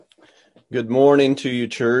Good morning to you,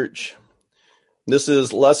 church. This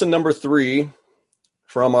is lesson number 3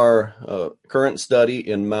 from our current study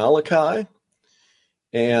in Malachi.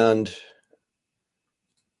 And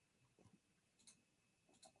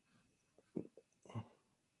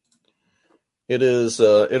it is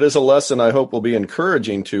a lesson I hope will be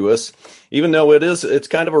encouraging to us, even though it's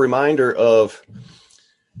kind of a reminder of,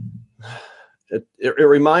 it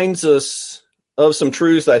reminds us of some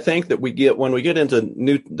truths I think that we get when we get into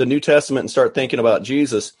the New Testament and start thinking about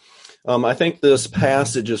Jesus. I think this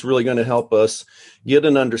passage is really going to help us get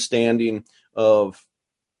an understanding of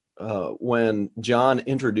when John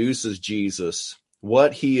introduces Jesus,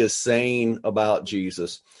 what he is saying about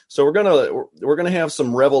Jesus. So we're gonna have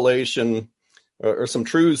some revelation or some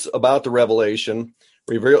truths about the revelation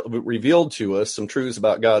revealed to us, some truths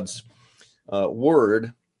about God's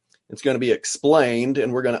word. It's going to be explained,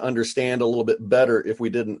 and we're going to understand a little bit better if we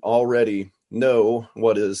didn't already know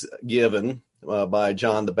what is given by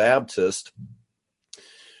John the Baptist.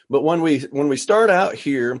 But when we start out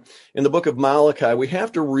here in the book of Malachi, we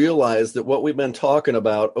have to realize that what we've been talking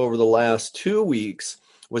about over the last 2 weeks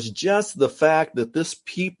was just the fact that this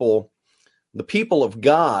people, the people of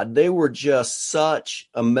God, they were just such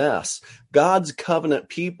a mess. God's covenant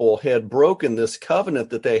people had broken this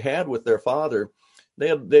covenant that they had with their father.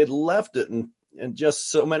 They'd left it in just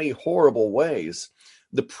so many horrible ways.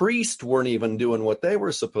 The priests weren't even doing what they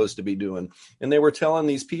were supposed to be doing. And they were telling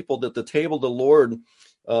these people that the table of the Lord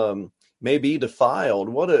may be defiled.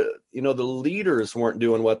 The leaders weren't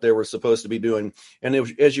doing what they were supposed to be doing. And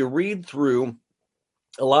as you read through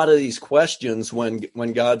a lot of these questions,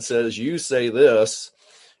 when God says, you say this,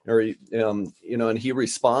 or, and he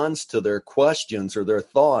responds to their questions or their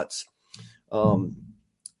thoughts,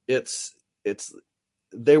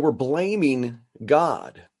 they were blaming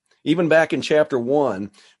God. Even back in chapter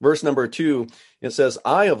 1, verse number 2, it says,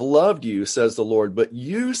 I have loved you, says the Lord, but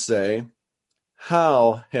you say,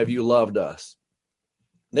 how have you loved us?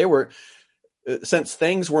 Since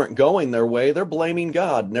things weren't going their way, they're blaming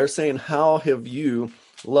God. And they're saying, how have you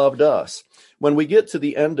loved us? When we get to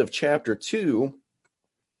the end of chapter 2,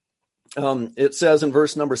 it says in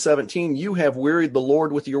verse number 17, you have wearied the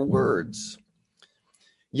Lord with your words.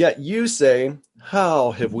 Yet you say,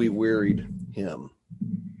 how have we wearied him?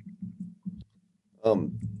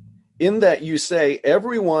 In that you say,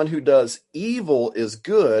 everyone who does evil is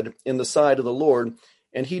good in the sight of the Lord,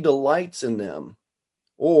 and he delights in them.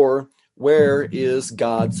 Or where is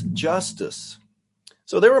God's justice?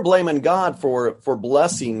 So they were blaming God for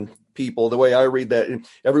blessing people. The way I read that,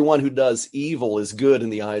 everyone who does evil is good in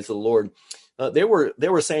the eyes of the Lord. They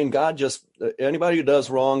were saying God anybody who does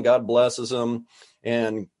wrong, God blesses them.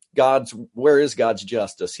 And where is God's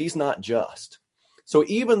justice? He's not just. So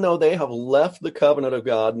even though they have left the covenant of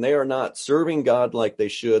God and they are not serving God like they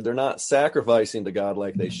should, they're not sacrificing to God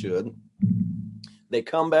like they should, they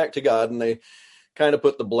come back to God and they kind of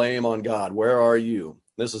put the blame on God. Where are you?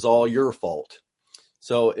 This is all your fault.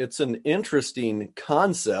 So it's an interesting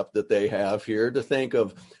concept that they have here to think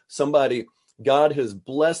of somebody. God has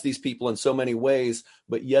blessed these people in so many ways,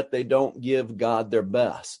 but yet they don't give God their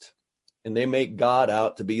best. And they make God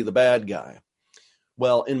out to be the bad guy.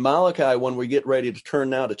 Well, in Malachi, when we get ready to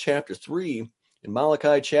turn now to chapter 3, in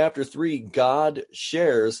Malachi chapter 3, God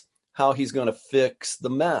shares how he's going to fix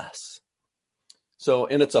the mess. So,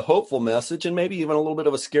 and it's a hopeful message and maybe even a little bit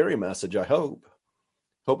of a scary message, I hope.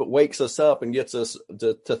 Hope it wakes us up and gets us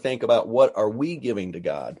to think about, what are we giving to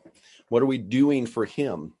God? What are we doing for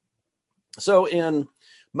him? So in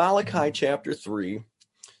Malachi chapter 3,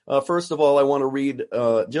 first of all, I want to read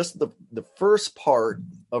just the first part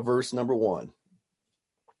of verse number 1.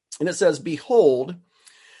 And it says, behold,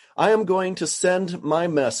 I am going to send my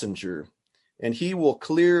messenger, and he will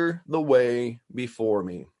clear the way before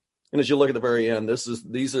me. And as you look at the very end,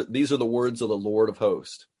 these are the words of the Lord of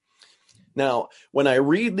hosts. Now, when I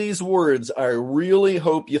read these words, I really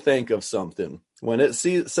hope you think of something. When it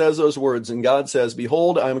says those words, and God says,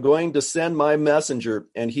 behold, I'm going to send my messenger,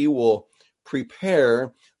 and he will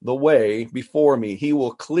prepare the way before me. He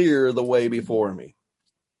will clear the way before me.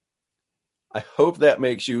 I hope that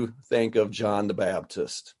makes you think of John the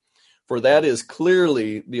Baptist, for that is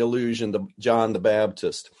clearly the allusion to John the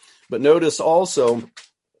Baptist. But notice also,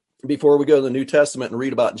 before we go to the New Testament and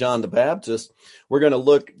read about John the Baptist, we're going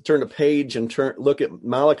to turn the page and look at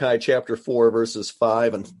Malachi chapter 4, verses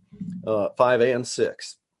 5 and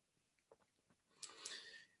 6.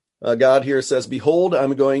 God here says, behold,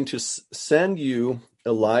 I'm going to send you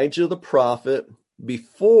Elijah the prophet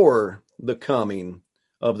before the coming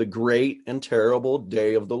of the great and terrible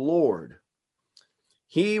day of the Lord.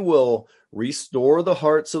 He will restore the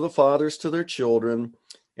hearts of the fathers to their children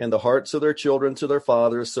and the hearts of their children to their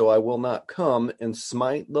fathers, so I will not come and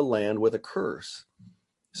smite the land with a curse.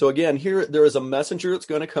 So again, here there is a messenger that's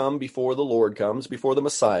going to come before the Lord comes, before the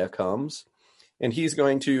Messiah comes, and he's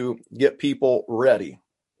going to get people ready.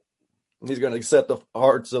 He's going to set the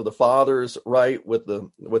hearts of the fathers right with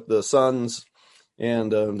the sons,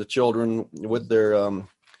 and the children with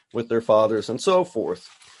their fathers, and so forth.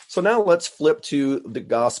 So now let's flip to the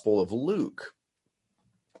Gospel of Luke.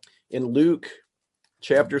 In Luke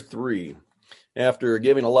chapter 3, after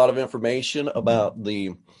giving a lot of information about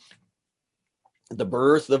the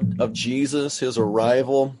birth of Jesus, his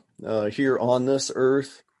arrival here on this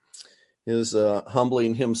earth, his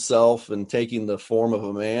humbling himself and taking the form of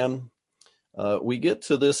a man, we get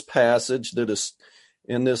to this passage that is,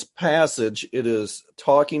 in this passage, it is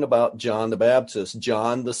talking about John the Baptist,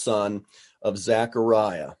 John the son of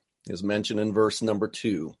Zechariah, is mentioned in verse number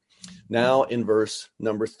 2. Now in verse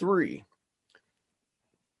number 3,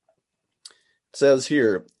 it says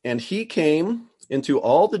here, and he came into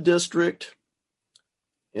all the district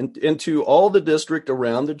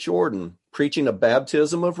around the Jordan, preaching a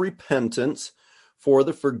baptism of repentance for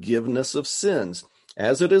the forgiveness of sins,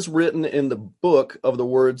 as it is written in the book of the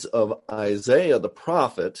words of Isaiah the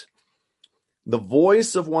prophet, the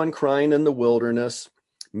voice of one crying in the wilderness,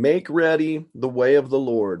 make ready the way of the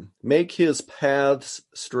Lord, make his paths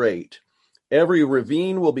straight. Every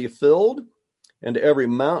ravine will be filled, and every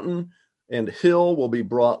mountain and hill will be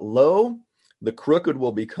brought low. The crooked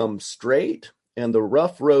will become straight, and the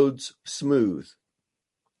rough roads smooth.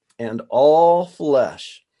 And all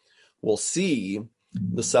flesh will see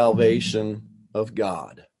the salvation of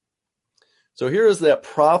God. So here is that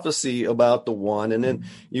prophecy about the one, and then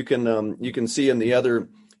you can see in the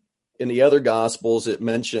other Gospels it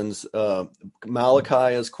mentions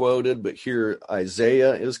Malachi is quoted, but here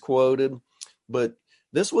Isaiah is quoted. But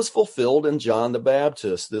this was fulfilled in John the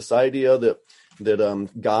Baptist. This idea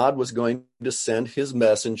that God was going to send his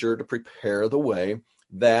messenger to prepare the way.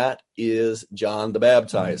 That is John the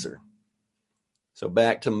Baptizer. So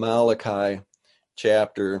back to Malachi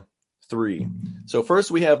chapter 3. So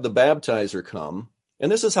first we have the baptizer come,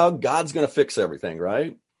 and this is how God's going to fix everything,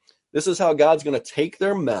 right? This is how God's going to take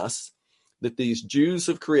their mess that these Jews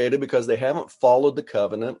have created because they haven't followed the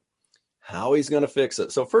covenant, how he's going to fix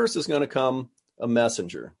it. So first is going to come a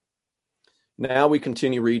messenger. Now we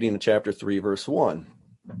continue reading in chapter 3, verse 1.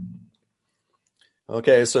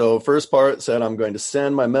 Okay, so first part said, I'm going to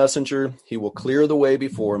send my messenger. He will clear the way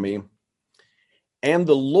before me. And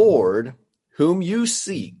the Lord, whom you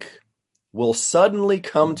seek, will suddenly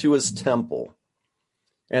come to his temple.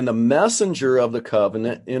 And the messenger of the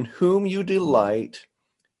covenant in whom you delight,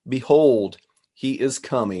 behold, he is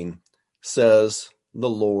coming, says the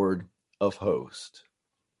Lord of hosts.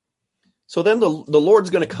 So then the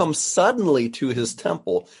Lord's going to come suddenly to his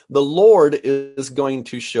temple. The Lord is going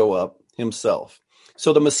to show up himself.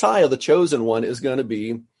 So the Messiah, the chosen one, is going to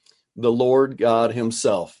be the Lord God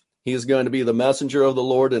himself. He is going to be the messenger of the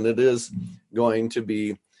Lord, and it is going to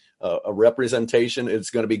be a representation.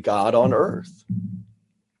 It's going to be God on earth.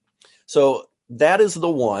 So that is the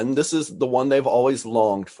one. This is the one they've always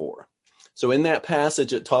longed for. So in that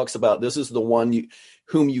passage, it talks about this is the one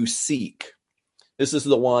whom you seek. This is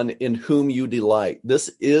the one in whom you delight. This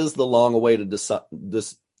is the long-awaited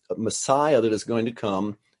this Messiah that is going to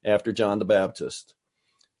come after John the Baptist.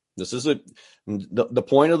 This is the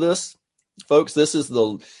point of this, folks. This is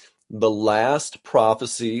the last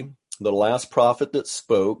prophecy, the last prophet that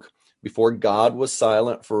spoke before God was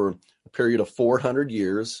silent for a period of 400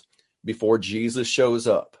 years before Jesus shows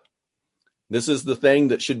up. This is the thing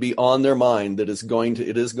that should be on their mind that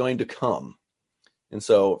it is going to come. And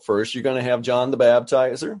so first you're going to have John the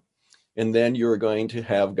Baptizer, and then you're going to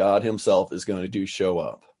have God himself is going to show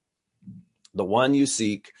up. The one you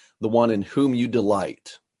seek, the one in whom you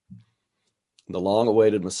delight, the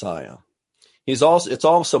long-awaited Messiah. It's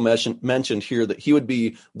also mentioned here that he would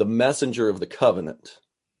be the messenger of the covenant.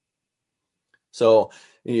 So,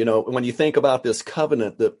 when you think about this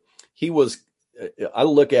covenant, that I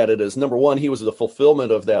look at it as, number one, he was the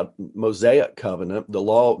fulfillment of that Mosaic covenant, the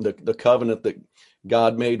law, the covenant that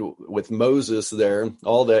God made with Moses there,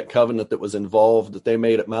 all that covenant that was involved that they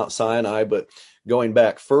made at Mount Sinai. But going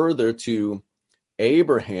back further to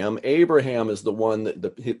Abraham is the one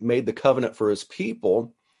that made the covenant for his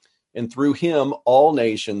people, and through him all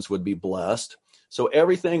nations would be blessed. So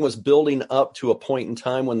everything was building up to a point in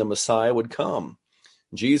time when the Messiah would come.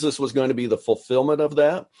 Jesus was going to be the fulfillment of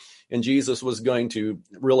that, and Jesus was going to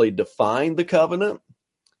really define the covenant.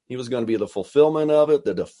 He was going to be the fulfillment of it,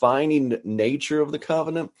 the defining nature of the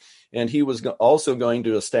covenant, and he was also going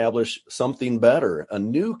to establish something better, a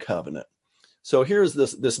new covenant, So here's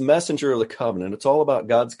this messenger of the covenant. It's all about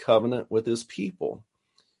God's covenant with his people.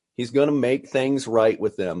 He's going to make things right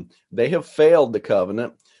with them. They have failed the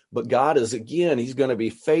covenant, but God is, again, he's going to be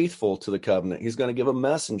faithful to the covenant. He's going to give a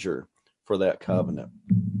messenger for that covenant.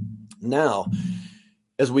 Now,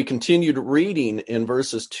 as we continued reading in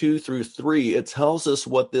verses 2 through 3, it tells us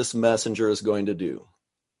what this messenger is going to do.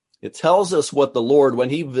 It tells us what the Lord,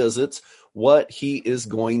 when he visits, what he is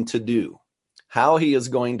going to do, how he is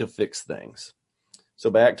going to fix things.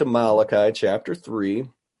 So back to Malachi chapter 3,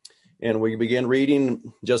 and we begin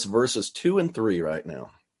reading just verses 2 and 3 right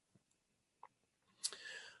now.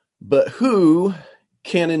 But who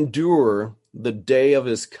can endure the day of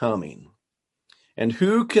his coming? And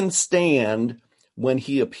who can stand when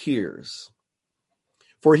he appears?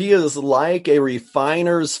 For he is like a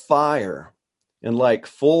refiner's fire and like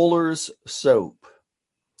fuller's soap.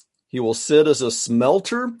 He will sit as a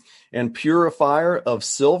smelter and purifier of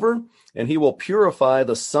silver, and he will purify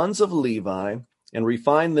the sons of Levi and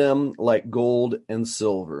refine them like gold and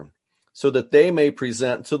silver, so that they may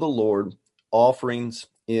present to the Lord offerings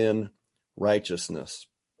in righteousness.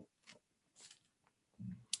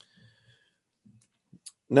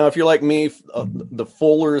 Now, if you're like me, the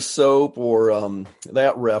fuller's soap or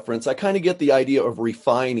that reference, I kind of get the idea of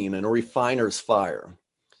refining and a refiner's fire.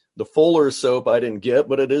 The fuller's soap I didn't get,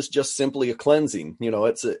 but it is just simply a cleansing. You know,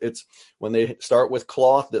 it's when they start with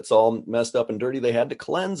cloth that's all messed up and dirty, they had to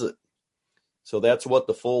cleanse it. So that's what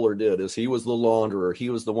the fuller did, is he was the launderer. He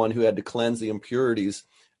was the one who had to cleanse the impurities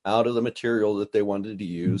out of the material that they wanted to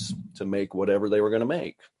use to make whatever they were going to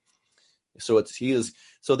make. So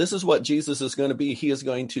this is what Jesus is going to be. He is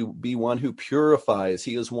going to be one who purifies.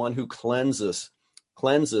 He is one who cleanses.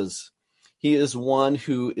 He is one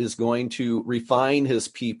who is going to refine his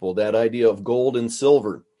people. That idea of gold and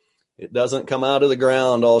silver. It doesn't come out of the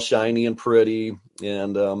ground all shiny and pretty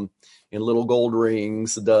and in little gold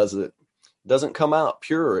rings, does it? It doesn't come out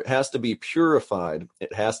pure. It has to be purified.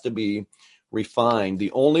 It has to be refined.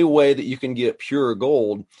 The only way that you can get pure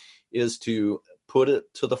gold is to put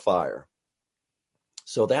it to the fire.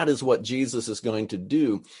 So that is what Jesus is going to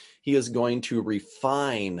do. He is going to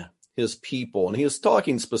refine his people. And he is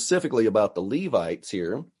talking specifically about the Levites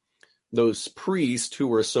here, those priests who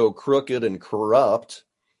were so crooked and corrupt.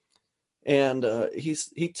 And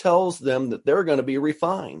he tells them that they're going to be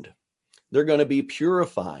refined. They're going to be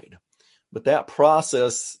purified. But that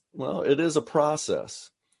process, well, it is a process.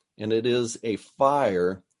 And it is a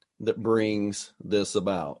fire that brings this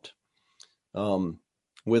about.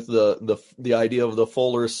 With the idea of the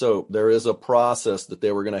fuller's soap, there is a process that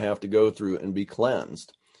they were going to have to go through and be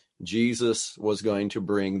cleansed. Jesus was going to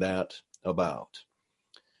bring that about.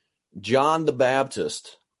 John the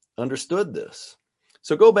Baptist understood this.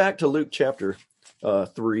 So go back to Luke chapter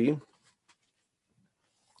 3.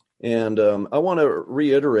 And I want to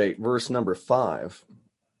reiterate verse number 5.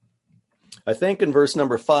 I think in verse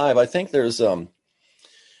number 5, I think there's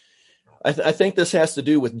I think this has to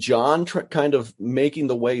do with John kind of making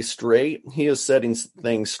the way straight. He is setting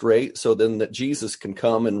things straight so then that Jesus can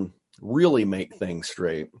come and really make things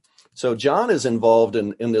straight. So John is involved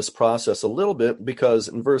in this process a little bit, because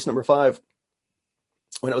in verse number 5,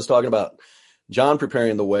 when it was talking about John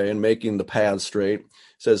preparing the way and making the paths straight, it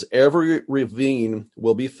says, every ravine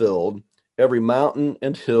will be filled, every mountain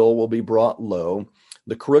and hill will be brought low,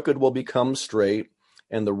 the crooked will become straight,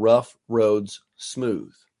 and the rough roads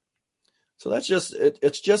smooth. So that's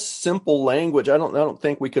it's just simple language. I don't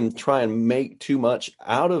think we can try and make too much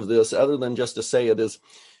out of this other than just to say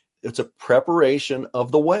it's a preparation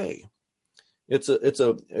of the way.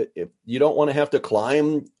 You don't want to have to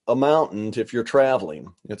climb a mountain if you're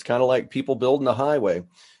traveling. It's kind of like people building a highway.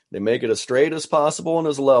 They make it as straight as possible and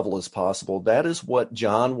as level as possible. That is what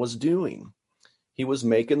John was doing. He was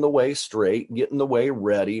making the way straight, getting the way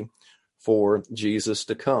ready for Jesus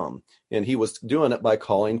to come. And he was doing it by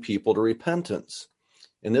calling people to repentance.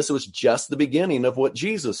 And this was just the beginning of what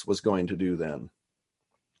Jesus was going to do then.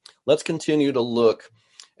 Let's continue to look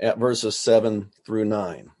at verses 7 through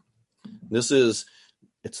 9.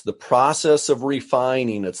 It's the process of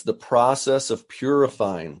refining. It's the process of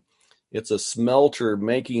purifying. It's a smelter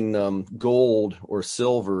making gold or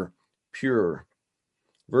silver pure.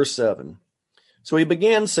 Verse 7. So he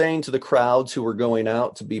began saying to the crowds who were going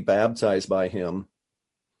out to be baptized by him,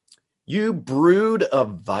 "You brood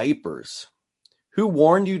of vipers, who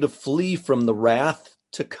warned you to flee from the wrath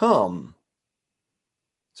to come?"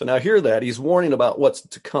 So now hear that. He's warning about what's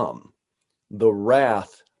to come, the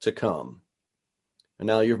wrath to come. And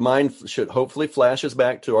now your mind should hopefully flashes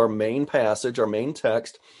back to our main passage, our main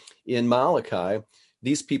text in Malachi.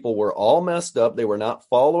 These people were all messed up. They were not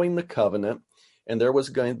following the covenant. and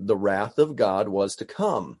the wrath of God was to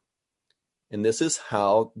come. And this is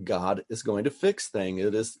how God is going to fix things.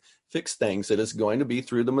 It is going to be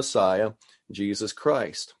through the Messiah, Jesus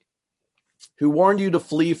Christ, who warned you to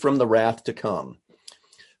flee from the wrath to come.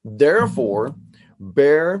 Therefore,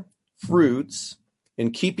 bear fruits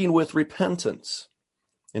in keeping with repentance,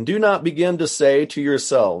 and do not begin to say to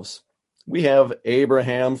yourselves, we have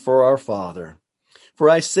Abraham for our father. For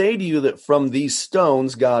I say to you that from these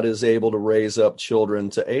stones God is able to raise up children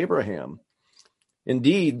to Abraham.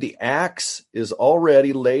 Indeed, the axe is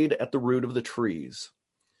already laid at the root of the trees.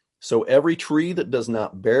 So every tree that does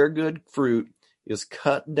not bear good fruit is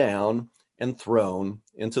cut down and thrown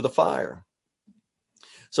into the fire.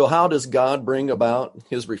 So how does God bring about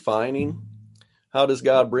his refining? How does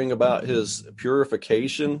God bring about his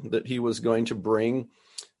purification that he was going to bring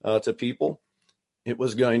to people? It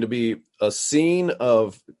was going to be a scene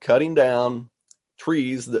of cutting down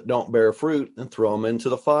trees that don't bear fruit and throw them into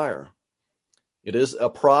the fire. It is a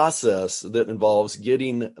process that involves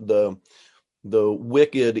getting the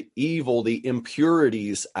wicked, evil, the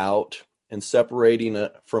impurities out and separating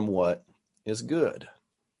it from what is good.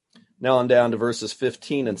 Now on down to verses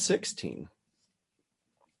 15 and 16.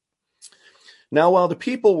 Now while the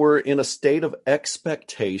people were in a state of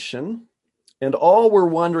expectation, and all were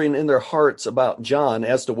wondering in their hearts about John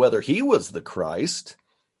as to whether he was the Christ,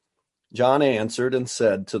 John answered and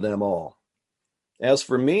said to them all, as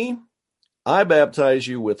for me, I baptize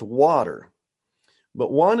you with water,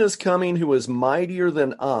 but one is coming who is mightier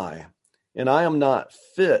than I, and I am not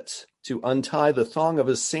fit to untie the thong of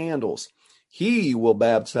his sandals. He will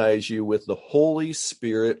baptize you with the Holy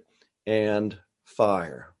Spirit and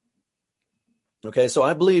fire. Okay, so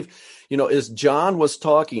I believe, as John was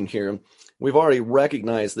talking here, we've already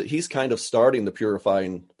recognized that he's kind of starting the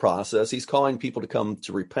purifying process. He's calling people to come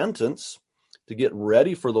to repentance, to get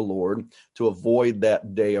ready for the Lord, to avoid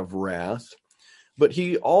that day of wrath. But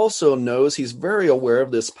he also knows, he's very aware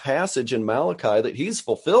of this passage in Malachi that he's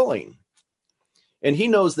fulfilling. And he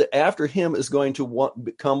knows that after him is going to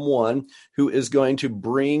become one who is going to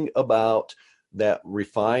bring about that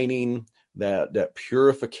refining, that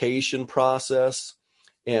purification process.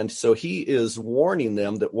 And so he is warning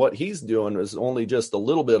them that what he's doing is only just a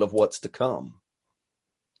little bit of what's to come.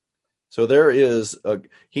 So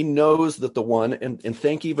he knows that the one, and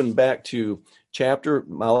think even back to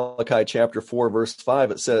Malachi chapter 4, verse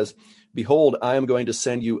 5, it says, behold, I am going to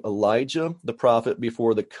send you Elijah the prophet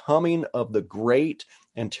before the coming of the great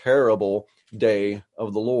and terrible day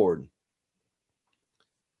of the Lord.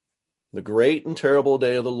 The great and terrible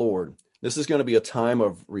day of the Lord. This is going to be a time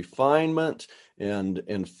of refinement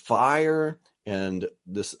and fire, and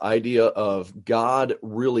this idea of God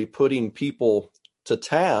really putting people to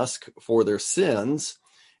task for their sins.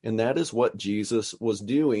 And that is what Jesus was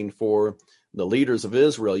doing for the leaders of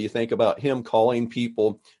Israel. You think about him calling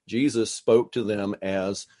people, Jesus spoke to them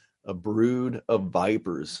as a brood of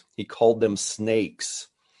vipers. He called them snakes.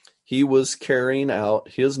 He was carrying out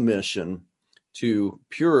his mission to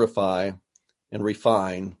purify and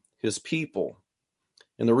refine his people.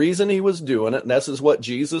 And the reason he was doing it, and this is what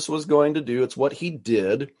Jesus was going to do, it's what he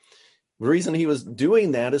did. The reason he was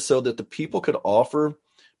doing that is so that the people could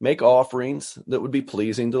make offerings that would be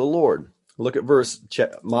pleasing to the Lord. Look at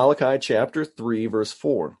Malachi chapter 3, verse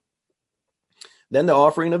 4. Then the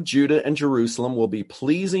offering of Judah and Jerusalem will be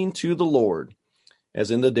pleasing to the Lord,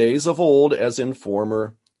 as in the days of old, as in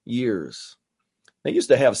former years. They used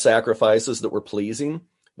to have sacrifices that were pleasing,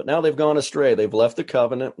 but now they've gone astray. They've left the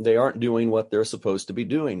covenant. They aren't doing what they're supposed to be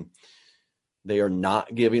doing. They are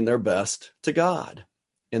not giving their best to God,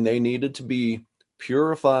 and they needed to be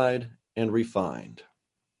purified and refined.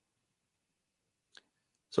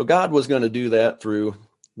 So God was going to do that through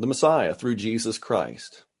the Messiah, through Jesus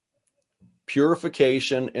Christ.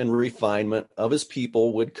 Purification and refinement of his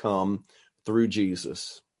people would come through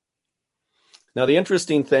Jesus. Now, the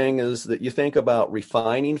interesting thing is that you think about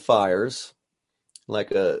refining fires,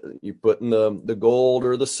 like you putting the gold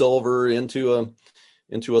or the silver into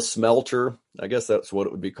a smelter. I guess that's what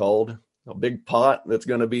it would be called. A big pot that's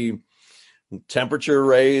going to be temperature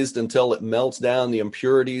raised until it melts down. The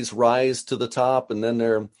impurities rise to the top, and then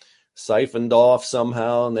they're siphoned off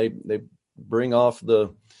somehow, and they bring off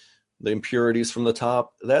the impurities from the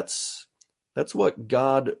top. That's what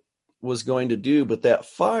God was going to do, but that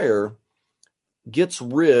fire gets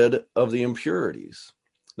rid of the impurities.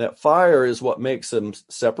 That fire is what makes them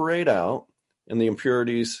separate out, and the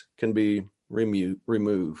impurities can be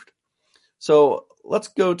removed. So let's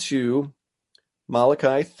go to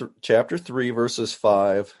Malachi chapter 3, verses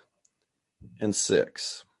 5 and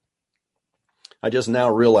 6. I just now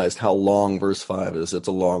realized how long verse 5 is. It's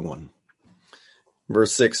a long one.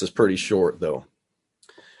 Verse 6 is pretty short, though.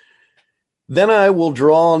 Then I will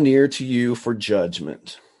draw near to you for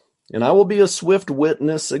judgment, and I will be a swift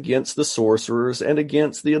witness against the sorcerers, and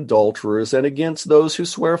against the adulterers, and against those who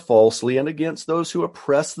swear falsely, and against those who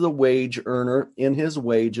oppress the wage earner in his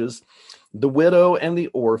wages, the widow and the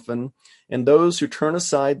orphan, and those who turn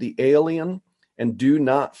aside the alien and do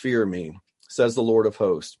not fear me, says the Lord of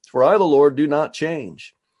hosts. For I, the Lord, do not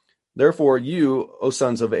change. Therefore you, O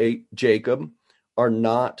sons of Jacob, are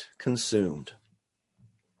not consumed.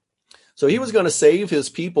 So he was going to save his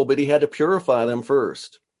people, but he had to purify them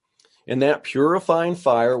first. And that purifying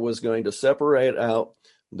fire was going to separate out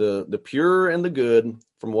the pure and the good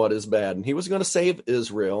from what is bad. And he was going to save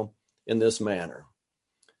Israel in this manner.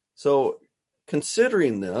 So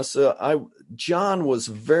considering this, John was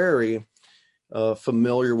very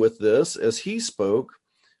familiar with this as he spoke.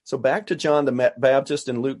 So back to John the Baptist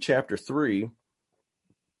in Luke chapter 3.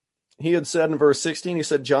 He had said in verse 16, he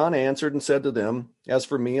said, John answered and said to them, as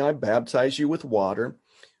for me, I baptize you with water,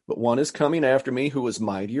 but one is coming after me who is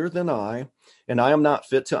mightier than I, and I am not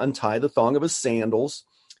fit to untie the thong of his sandals.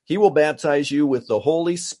 He will baptize you with the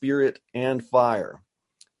Holy Spirit and fire.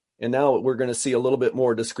 And now we're going to see a little bit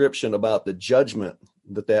more description about the judgment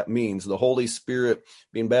that means. The Holy Spirit,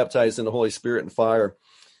 being baptized in the Holy Spirit and fire.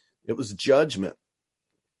 It was judgment.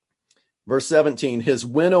 Verse 17, his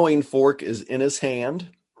winnowing fork is in his hand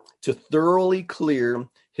to thoroughly clear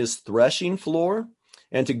his threshing floor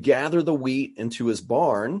and to gather the wheat into his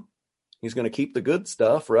barn. He's going to keep the good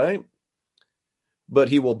stuff, right? But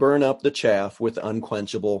he will burn up the chaff with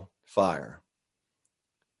unquenchable fire.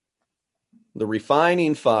 The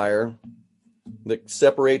refining fire that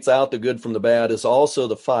separates out the good from the bad is also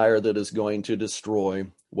the fire that is going to destroy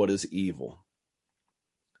what is evil.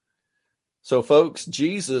 So folks,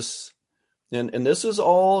 Jesus, and this is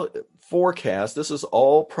all forecast, this is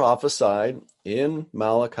all prophesied in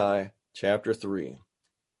Malachi chapter 3.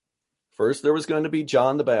 First, there was going to be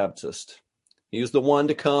John the Baptist. He was the one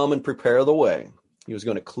to come and prepare the way. He was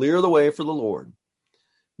going to clear the way for the Lord.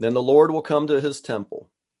 Then the Lord will come to his temple.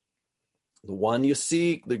 The one you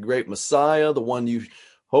seek, the great Messiah, the one you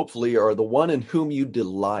hopefully are the one in whom you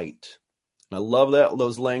delight. And I love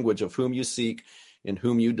those language of whom you seek, in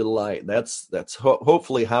whom you delight. That's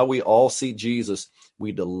hopefully how we all see Jesus.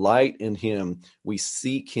 We delight in him. We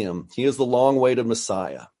seek him. He is the long-awaited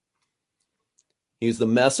Messiah. He's the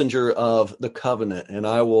messenger of the covenant, and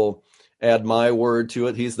I will add my word to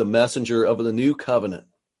it. He's the messenger of the new covenant.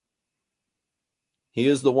 He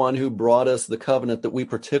is the one who brought us the covenant that we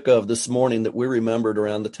partook of this morning, that we remembered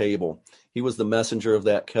around the table. He was the messenger of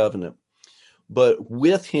that covenant. But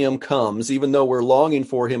with him comes, even though we're longing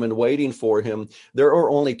for him and waiting for him, there are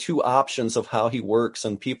only two options of how he works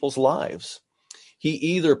in people's lives. He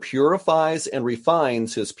either purifies and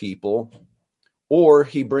refines his people, or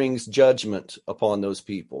he brings judgment upon those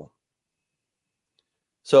people.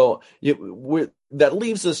 So that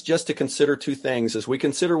leaves us just to consider two things as we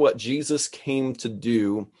consider what Jesus came to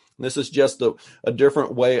do. This is just a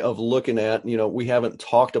different way of looking at, we haven't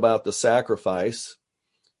talked about the sacrifice.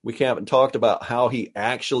 We haven't talked about how he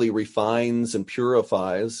actually refines and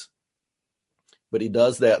purifies, but he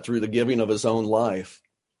does that through the giving of his own life.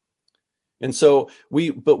 And so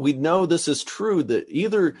we know this is true, that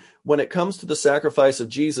either when it comes to the sacrifice of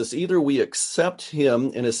Jesus, either we accept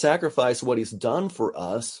him and his sacrifice, what he's done for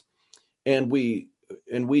us, and we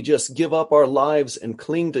just give up our lives and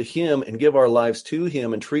cling to him and give our lives to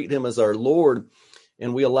him and treat him as our Lord,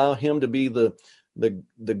 and we allow him to be the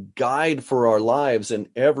guide for our lives in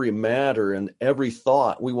every matter and every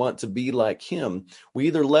thought. We want to be like him. We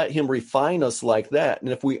either let him refine us like that.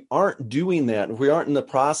 And if we aren't doing that, if we aren't in the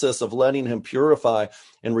process of letting him purify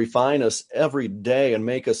and refine us every day and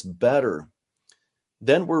make us better,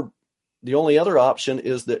 then the only other option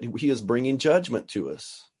is that he is bringing judgment to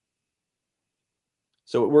us.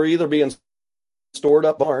 So we're either being stored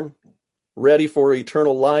up barn, ready for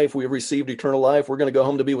eternal life. We've received eternal life. We're going to go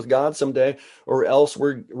home to be with God someday, or else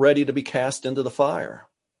we're ready to be cast into the fire.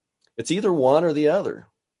 It's either one or the other.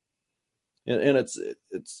 And it's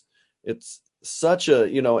such a,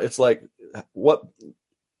 it's like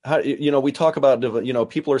we talk about,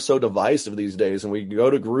 people are so divisive these days, and we go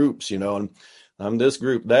to groups, and I'm this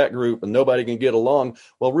group, that group, and nobody can get along.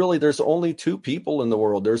 Well, really, there's only two people in the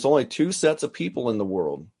world. There's only two sets of people in the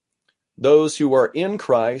world. Those who are in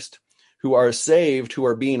Christ, who are saved, who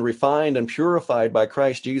are being refined and purified by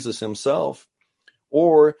Christ Jesus himself,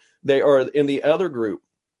 or they are in the other group,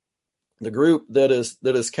 the group that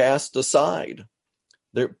is cast aside.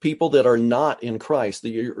 They're people that are not in Christ.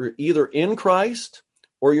 You're either in Christ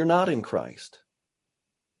or you're not in Christ.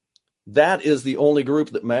 That is the only group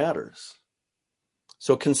that matters.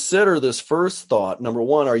 So consider this first thought. Number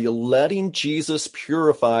one, are you letting Jesus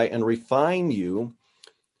purify and refine you,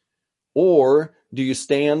 or do you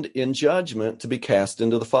stand in judgment to be cast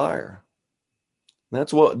into the fire?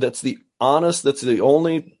 That's the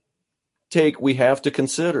only take we have to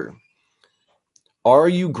consider. Are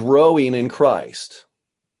you growing in Christ?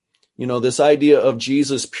 This idea of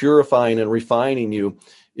Jesus purifying and refining you,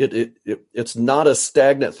 it's not a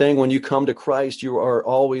stagnant thing. When you come to Christ, you are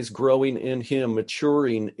always growing in Him,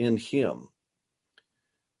 maturing in Him.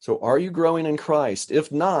 So are you growing in Christ?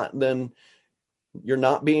 If not, then you're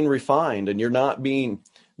not being refined, and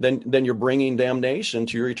then you're bringing damnation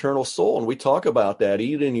to your eternal soul. And we talk about that.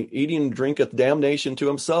 Eating drinketh damnation to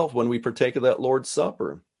himself when we partake of that Lord's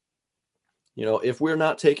Supper. If we're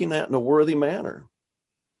not taking that in a worthy manner,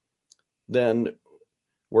 then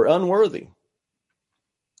we're unworthy,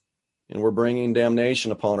 and we're bringing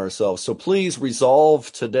damnation upon ourselves. So please resolve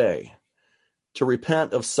today to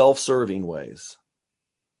repent of self-serving ways.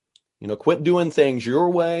 Quit doing things your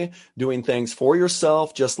way, doing things for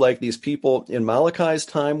yourself, just like these people in Malachi's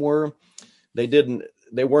time were. They didn't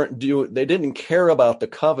care about the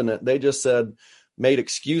covenant. They just made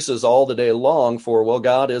excuses all the day long for, well,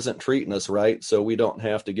 God isn't treating us right, so we don't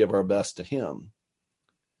have to give our best to Him.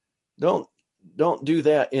 Don't do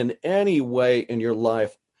that in any way in your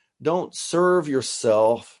life. Don't serve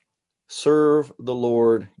yourself. Serve the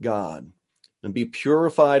Lord God, and be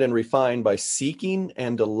purified and refined by seeking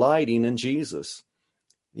and delighting in Jesus.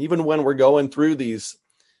 Even when we're going through these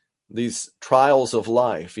trials of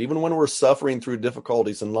life, even when we're suffering through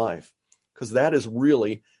difficulties in life, because that is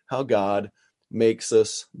really how God makes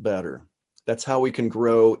us better. That's how we can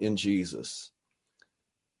grow in Jesus.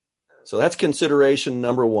 So that's consideration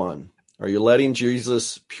number one. Are you letting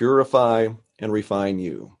Jesus purify and refine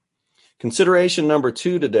you? Consideration number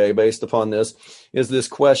two today, based upon this, is this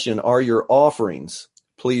question: are your offerings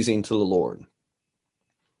pleasing to the Lord?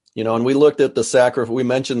 And we looked at we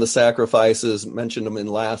mentioned the sacrifices, mentioned them in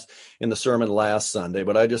the sermon last Sunday,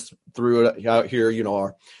 but I just threw it out here,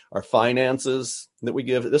 our finances that we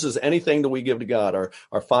give. This is anything that we give to God,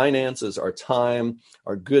 our finances, our time,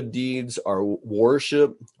 our good deeds, our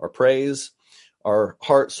worship, our praise, our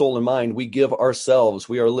heart, soul, and mind. We give ourselves.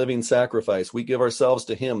 We are a living sacrifice. We give ourselves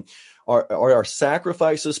to Him. Are our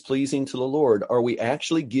sacrifices pleasing to the Lord? Are we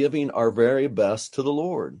actually giving our very best to the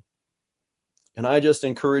Lord? And I just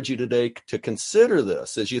encourage you today to consider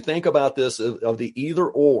this as you think about this of the either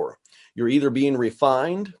or. You're either being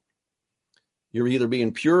refined, you're either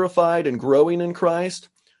being purified and growing in Christ,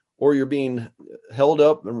 or you're being held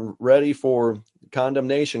up and ready for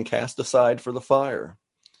condemnation, cast aside for the fire.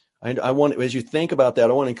 As you think about that,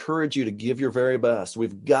 I want to encourage you to give your very best.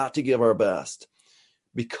 We've got to give our best,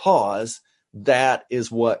 because that is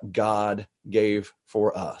what God gave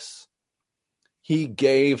for us. He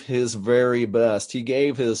gave His very best. He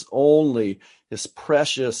gave His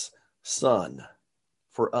precious Son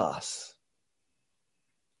for us.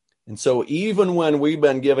 And so even when we've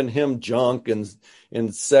been giving Him junk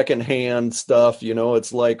and secondhand stuff,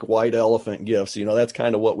 it's like white elephant gifts. That's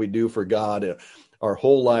kind of what we do for God. Our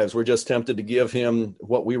whole lives, we're just tempted to give Him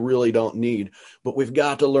what we really don't need. But we've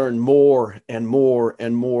got to learn more and more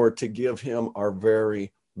and more to give Him our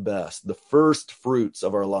very best, the first fruits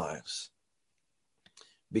of our lives,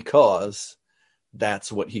 because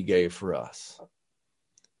that's what He gave for us.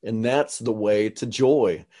 And that's the way to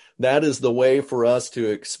joy. That is the way for us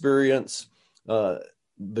to experience the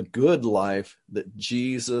good life that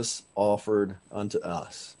Jesus offered unto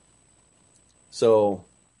us. So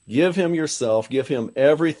give Him yourself, give Him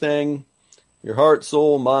everything, your heart,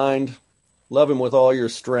 soul, mind. Love Him with all your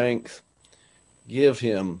strength. Give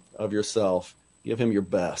Him of yourself. Give Him your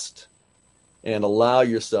best. And allow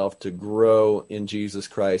yourself to grow in Jesus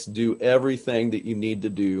Christ. Do everything that you need to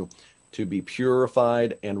do to be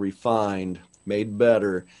purified and refined, made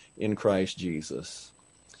better in Christ Jesus.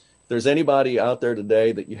 If there's anybody out there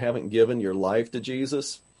today that you haven't given your life to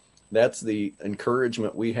Jesus, that's the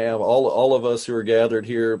encouragement we have. All of us who are gathered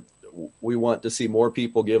here, we want to see more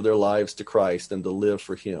people give their lives to Christ and to live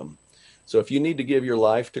for Him. So if you need to give your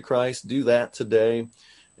life to Christ, do that today.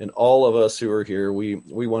 And all of us who are here, we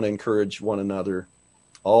want to encourage one another,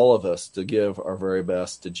 all of us, to give our very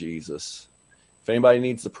best to Jesus. If anybody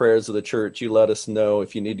needs the prayers of the church, you let us know.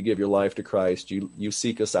 If you need to give your life to Christ, you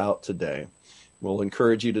seek us out today. We'll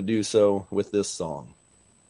encourage you to do so with this song.